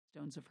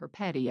stones of her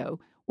patio,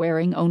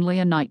 wearing only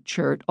a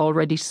nightshirt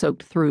already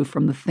soaked through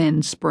from the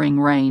thin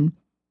spring rain.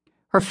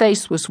 Her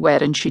face was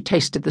wet and she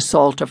tasted the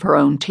salt of her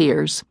own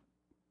tears.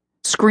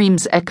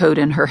 Screams echoed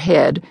in her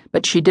head,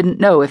 but she didn't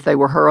know if they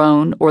were her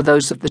own or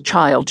those of the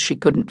child she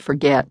couldn't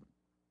forget.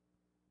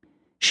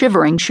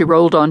 Shivering, she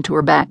rolled onto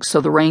her back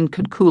so the rain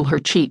could cool her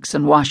cheeks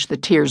and wash the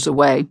tears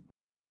away.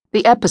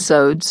 The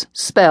episodes,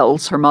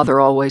 spells her mother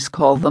always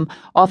called them,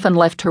 often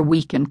left her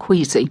weak and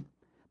queasy.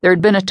 There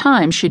had been a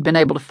time she'd been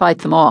able to fight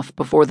them off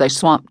before they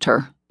swamped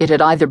her. It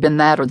had either been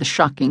that or the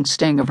shocking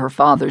sting of her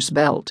father's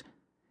belt.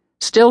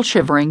 Still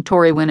shivering,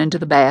 Tori went into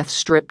the bath,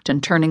 stripped,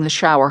 and turning the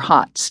shower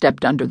hot,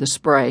 stepped under the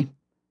spray.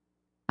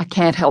 "I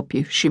can't help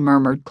you," she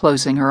murmured,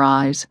 closing her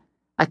eyes.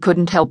 "I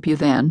couldn't help you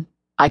then.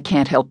 I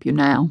can't help you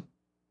now."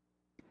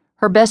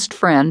 Her best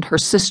friend, her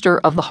sister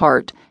of the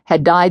heart,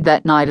 had died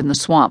that night in the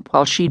swamp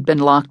while she'd been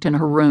locked in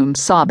her room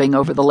sobbing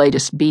over the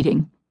latest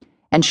beating.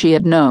 And she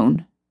had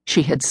known,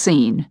 she had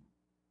seen,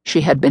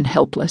 she had been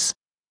helpless.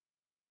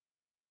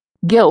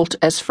 Guilt,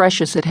 as fresh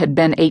as it had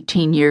been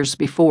 18 years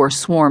before,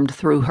 swarmed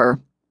through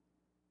her.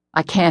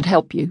 "I can't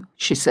help you,"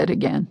 she said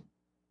again,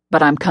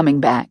 "but I'm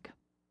coming back."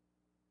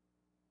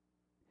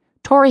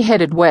 Tori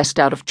headed west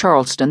out of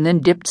Charleston, then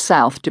dipped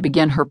south to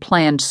begin her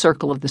planned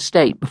circle of the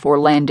state before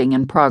landing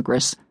in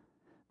Progress.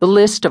 The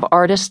list of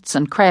artists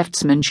and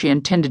craftsmen she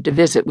intended to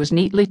visit was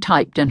neatly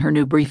typed in her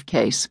new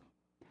briefcase.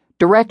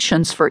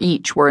 Directions for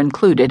each were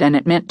included, and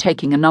it meant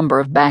taking a number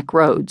of back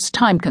roads,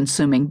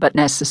 time-consuming but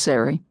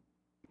necessary.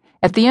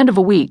 At the end of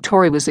a week,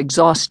 Tori was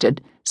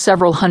exhausted,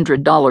 several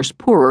 $100s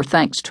poorer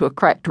thanks to a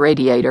cracked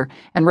radiator,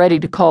 and ready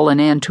to call an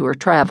end to her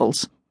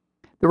travels.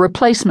 The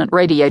replacement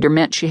radiator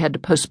meant she had to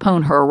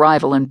postpone her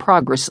arrival in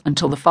Progress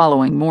until the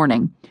following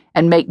morning,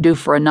 and make do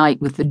for a night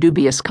with the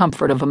dubious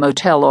comfort of a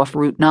motel off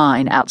Route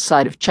 9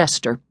 outside of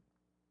Chester.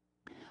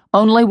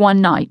 Only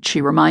one night,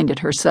 she reminded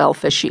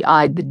herself as she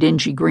eyed the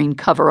dingy green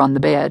cover on the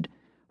bed.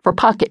 For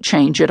pocket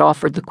change it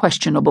offered the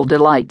questionable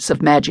delights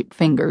of magic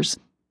fingers.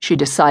 She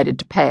decided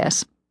to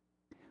pass.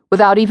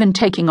 Without even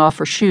taking off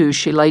her shoes,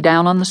 she lay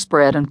down on the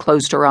spread and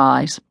closed her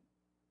eyes.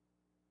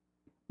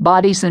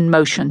 Bodies in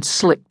motion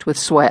slicked with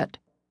sweat.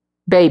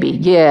 "Baby,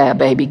 yeah,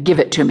 baby, give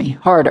it to me,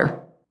 harder."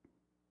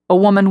 A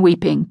woman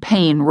weeping,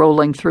 pain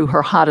rolling through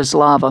her hot as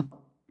lava.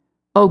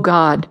 "Oh,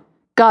 God,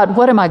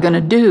 what am I going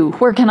to do?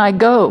 Where can I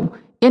go?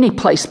 Any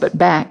place but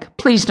back.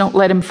 Please don't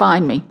let him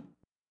find me."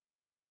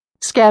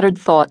 Scattered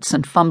thoughts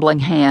and fumbling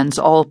hands,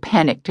 all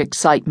panicked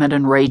excitement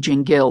and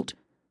raging guilt.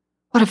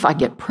 "What if I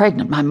get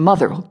pregnant? My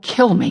mother will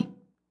kill me."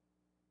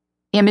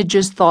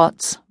 Images,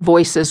 thoughts,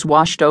 voices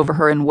washed over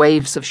her in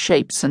waves of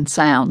shapes and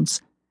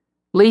sounds.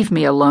 "Leave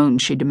me alone,"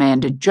 she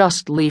demanded.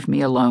 "Just leave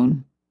me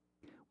alone."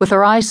 With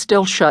her eyes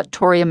still shut,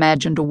 Tori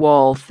imagined a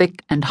wall,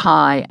 thick and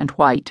high and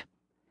white.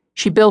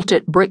 She built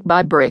it brick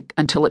by brick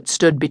until it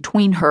stood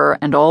between her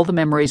and all the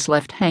memories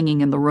left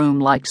hanging in the room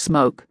like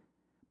smoke.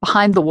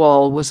 Behind the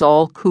wall was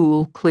all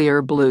cool,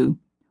 clear blue,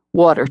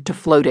 water to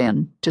float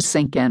in, to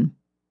sink in,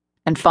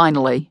 and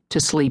finally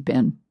to sleep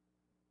in.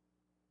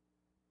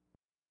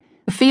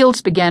 The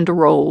fields began to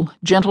roll,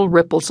 gentle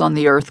ripples on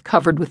the earth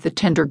covered with the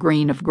tender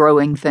green of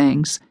growing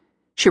things.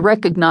 She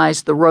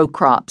recognized the row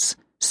crops,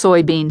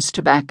 soybeans,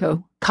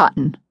 tobacco,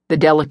 cotton, the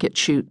delicate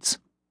shoots.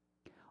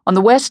 On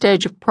the west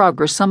edge of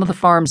Progress, some of the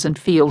farms and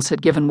fields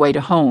had given way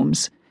to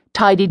homes,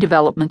 tidy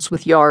developments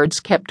with yards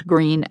kept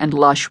green and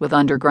lush with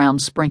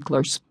underground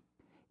sprinklers.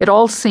 It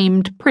all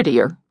seemed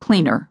prettier,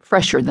 cleaner,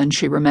 fresher than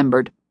she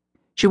remembered.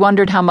 She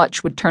wondered how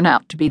much would turn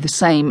out to be the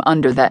same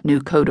under that new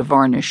coat of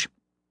varnish.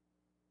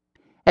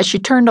 As she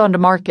turned onto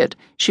Market,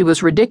 she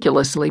was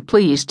ridiculously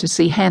pleased to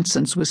see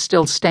Hanson's was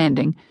still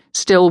standing,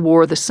 still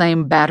wore the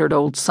same battered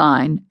old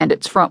sign, and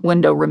its front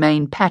window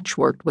remained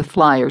patchworked with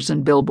flyers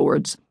and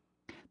billboards.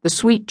 The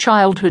sweet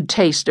childhood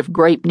taste of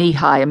grape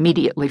knee-high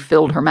immediately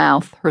filled her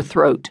mouth, her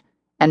throat,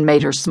 and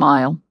made her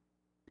smile.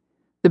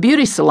 The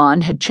beauty salon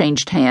had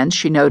changed hands,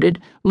 she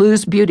noted.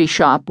 Lou's beauty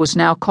shop was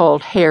now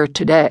called Hair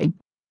Today.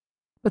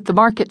 But the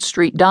Market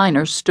Street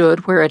diner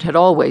stood where it had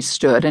always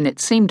stood, and it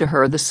seemed to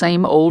her the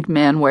same old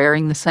men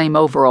wearing the same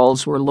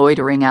overalls were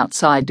loitering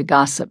outside to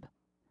gossip.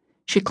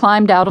 She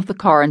climbed out of the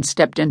car and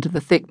stepped into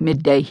the thick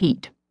midday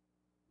heat.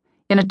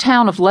 In a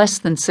town of less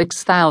than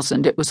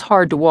 6,000, it was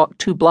hard to walk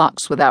 2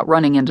 blocks without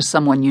running into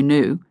someone you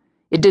knew.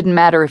 It didn't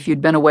matter if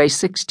you'd been away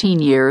 16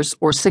 years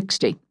or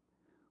 60.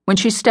 When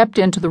she stepped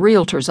into the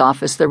realtor's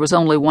office, there was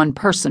only one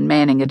person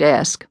manning a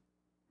desk.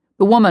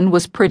 The woman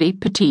was pretty,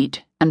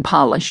 petite, and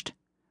polished.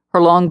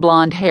 Her long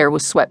blonde hair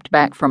was swept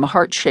back from a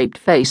heart-shaped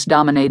face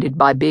dominated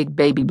by big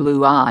baby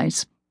blue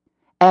eyes.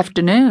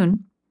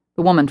 "Afternoon."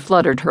 The woman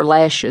fluttered her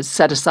lashes,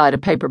 set aside a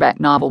paperback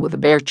novel with a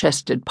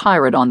bare-chested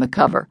pirate on the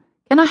cover.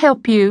 "Can I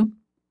help you?"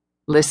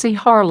 "Lissy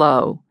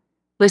Harlow."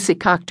 Lissy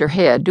cocked her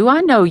head. "Do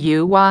I know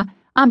you? Why,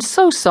 I'm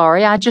so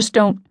sorry, I just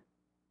don't—"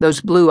 Those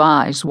blue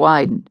eyes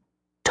widened.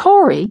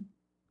 "Tori!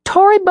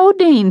 Tori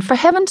Bodine, for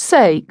heaven's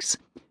sakes!"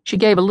 She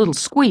gave a little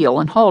squeal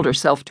and hauled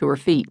herself to her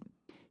feet.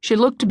 She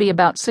looked to be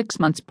about 6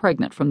 months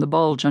pregnant from the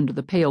bulge under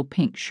the pale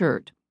pink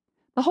shirt.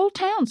 "The whole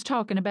town's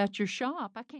talking about your shop. I can't